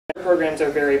Programs are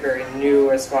very, very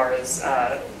new as far as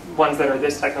ones that are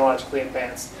this technologically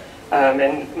advanced.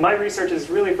 And my research is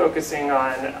really focusing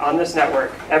on this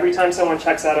network. Every time someone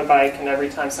checks out a bike and every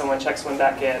time someone checks one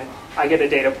back in, I get a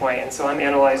data point. And so I'm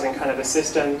analyzing kind of the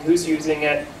system, who's using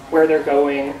it, where they're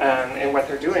going, and what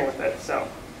they're doing with it. So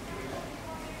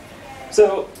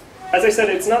as I said,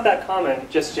 it's not that common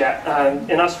just yet.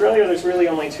 In Australia, there's really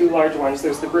only two large ones.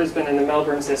 There's the Brisbane and the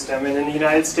Melbourne system. And in the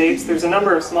United States, there's a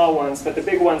number of small ones, but the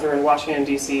big ones are in Washington,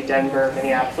 D.C., Denver,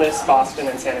 Minneapolis, Boston,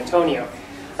 and San Antonio.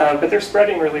 But they're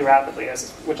spreading really rapidly,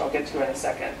 which I'll get to in a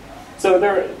second. So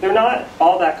they're not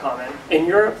all that common. In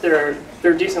Europe, they're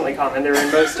decently common. They're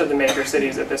in most of the major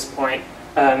cities at this point,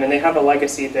 and they have a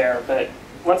legacy there. But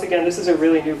once again, this is a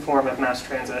really new form of mass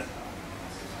transit.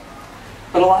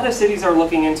 But a lot of cities are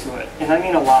looking into it, and I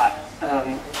mean a lot,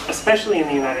 especially in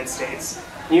the United States.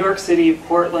 New York City,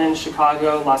 Portland,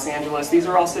 Chicago, Los Angeles, these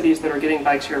are all cities that are getting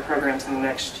bike share programs in the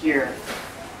next year.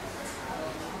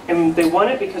 And they want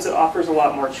it because it offers a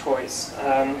lot more choice.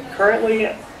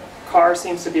 Currently, car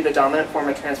seems to be the dominant form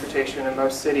of transportation in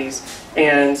most cities,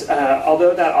 and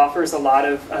although that offers a lot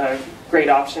of great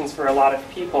options for a lot of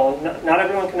people, not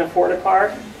everyone can afford a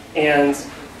car, and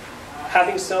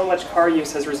having so much car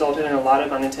use has resulted in a lot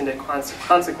of unintended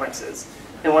consequences.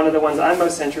 And one of the ones I'm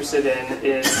most interested in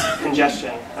is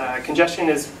congestion. Congestion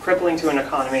is crippling to an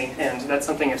economy, and that's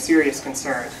something of serious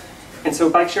concern. And so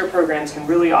bike share programs can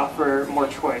really offer more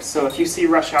choice. So if you see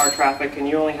rush hour traffic and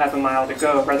you only have a mile to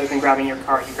go, rather than grabbing your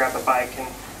car, you grab a bike,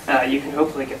 and you can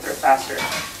hopefully get there faster.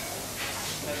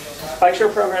 Bike share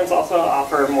programs also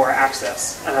offer more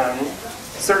access.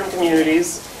 Certain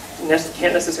communities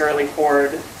can't necessarily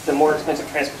afford the more expensive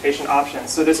transportation options.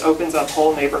 So this opens up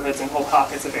whole neighborhoods and whole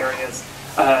pockets of areas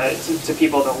to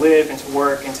people to live and to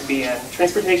work and to be in.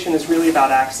 Transportation is really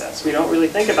about access. We don't really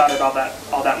think about it all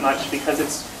that much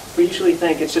because we usually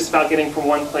think it's just about getting from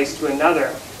one place to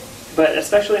another. But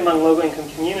especially among low-income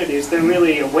communities, they're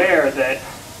really aware that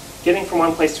getting from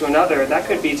one place to another, that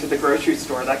could be to the grocery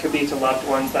store, that could be to loved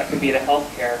ones, that could be to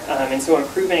healthcare. And so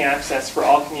improving access for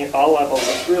all levels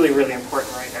is really, really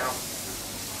important right now.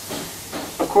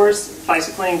 Of course,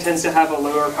 bicycling tends to have a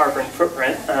lower carbon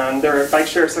footprint. Bike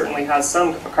share certainly has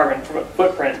some carbon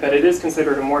footprint, but it is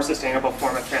considered a more sustainable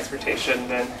form of transportation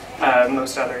than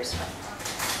most others.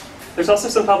 There's also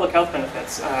some public health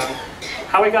benefits.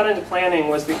 How I got into planning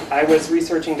was I was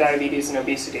researching diabetes and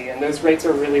obesity, and those rates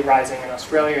are really rising in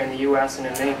Australia, in the US, and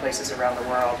in many places around the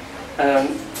world.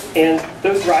 And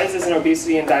those rises in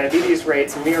obesity and diabetes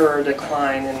rates mirror a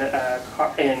decline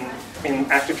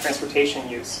in active transportation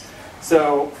use.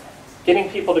 So getting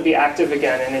people to be active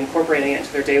again and incorporating it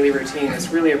into their daily routine is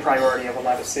really a priority of a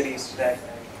lot of cities today.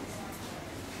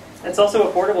 It's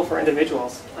also affordable for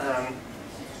individuals.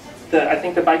 I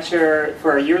think the bike share,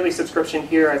 for a yearly subscription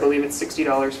here, I believe it's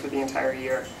 $60 for the entire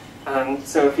year.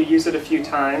 So if you use it a few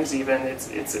times even,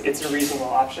 it's a reasonable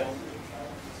option.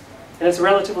 And it's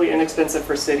relatively inexpensive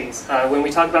for cities. When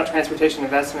we talk about transportation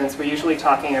investments, we're usually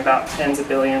talking about tens of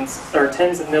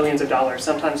millions of dollars,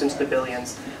 sometimes into the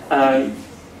billions.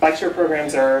 Bike share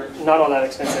programs are not all that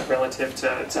expensive relative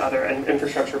to other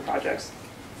infrastructure projects.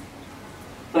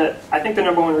 But I think the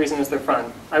number one reason is they're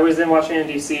fun. I was in Washington,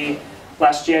 D.C.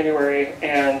 last January,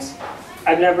 and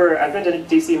I've been to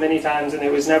DC many times, and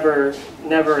it was never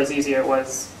as easy as it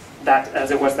was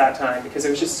that time, because it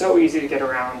was just so easy to get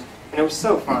around, and it was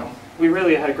so fun. We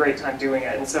really had a great time doing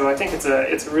it, and so I think it's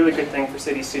a really good thing for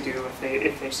cities to do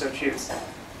if they so choose.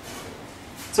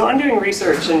 So I'm doing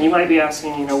research, and you might be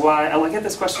asking, why? I get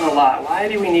this question a lot. Why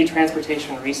do we need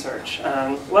transportation research?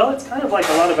 Well, it's kind of like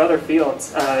a lot of other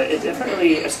fields. It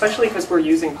definitely, especially because we're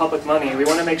using public money, we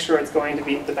want to make sure it's going to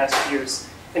be the best use.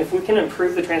 And if we can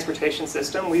improve the transportation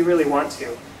system, we really want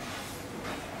to.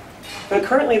 But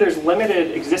currently, there's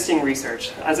limited existing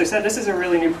research. As I said, this is a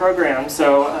really new program,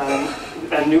 so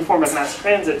a new form of mass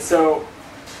transit. So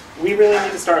we really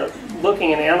need to start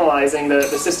looking and analyzing the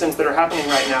systems that are happening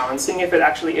right now and seeing if it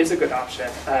actually is a good option.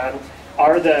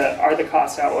 Are the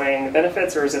costs outweighing the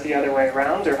benefits, or is it the other way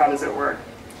around, or how does it work?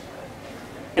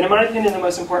 And in my opinion, the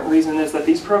most important reason is that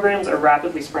these programs are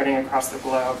rapidly spreading across the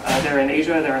globe. They're in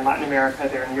Asia, they're in Latin America,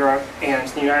 they're in Europe, and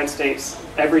the United States.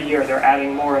 Every year they're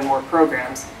adding more and more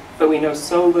programs, but we know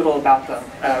so little about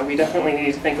them. We definitely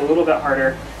need to think a little bit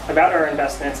harder about our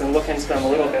investments and look into them a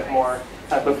little bit more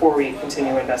before we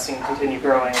continue investing and continue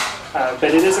growing. But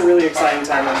it is a really exciting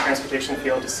time in the transportation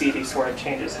field to see these sort of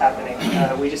changes happening.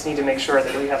 We just need to make sure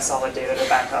that we have solid data to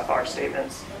back up our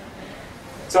statements.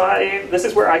 So this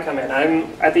is where I come in.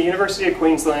 I'm at the University of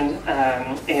Queensland,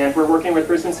 and we're working with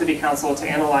Brisbane City Council to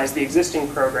analyze the existing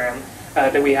program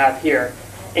that we have here.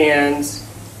 And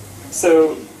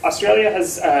so Australia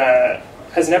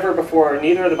has never before,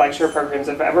 neither of the bike share programs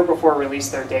have ever before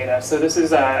released their data. So this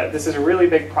is a really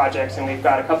big project, and we've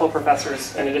got a couple of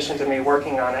professors in addition to me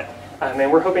working on it.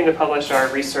 And we're hoping to publish our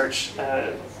research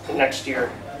next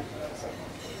year.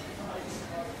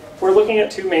 We're looking at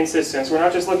two main systems. We're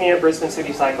not just looking at Brisbane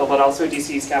City Cycle, but also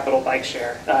DC's Capital Bike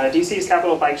Share. DC's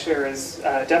Capital Bike Share is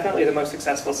definitely the most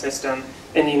successful system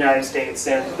in the United States.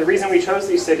 And the reason we chose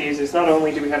these cities is not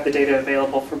only do we have the data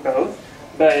available for both,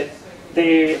 but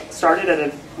they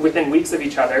started within weeks of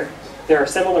each other. They're a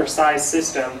similar size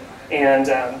system, and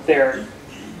they're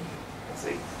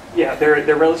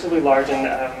relatively large, and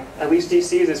at least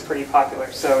DC's is pretty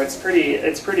popular. So it's pretty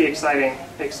exciting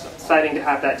to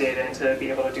have that data and to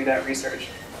be able to do that research.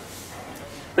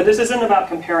 But this isn't about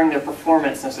comparing their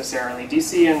performance necessarily.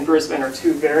 DC and Brisbane are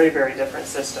two very, very different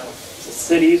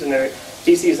cities, and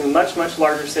DC is a much, much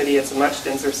larger city. It's a much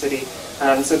denser city.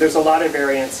 So there's a lot of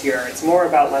variance here. It's more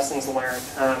about lessons learned.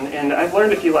 And I've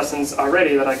learned a few lessons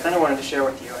already that I kind of wanted to share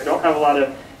with you. I don't have a lot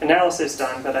of analysis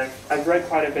done, but I've read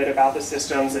quite a bit about the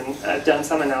systems and done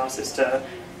some analysis to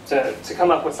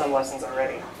come up with some lessons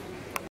already.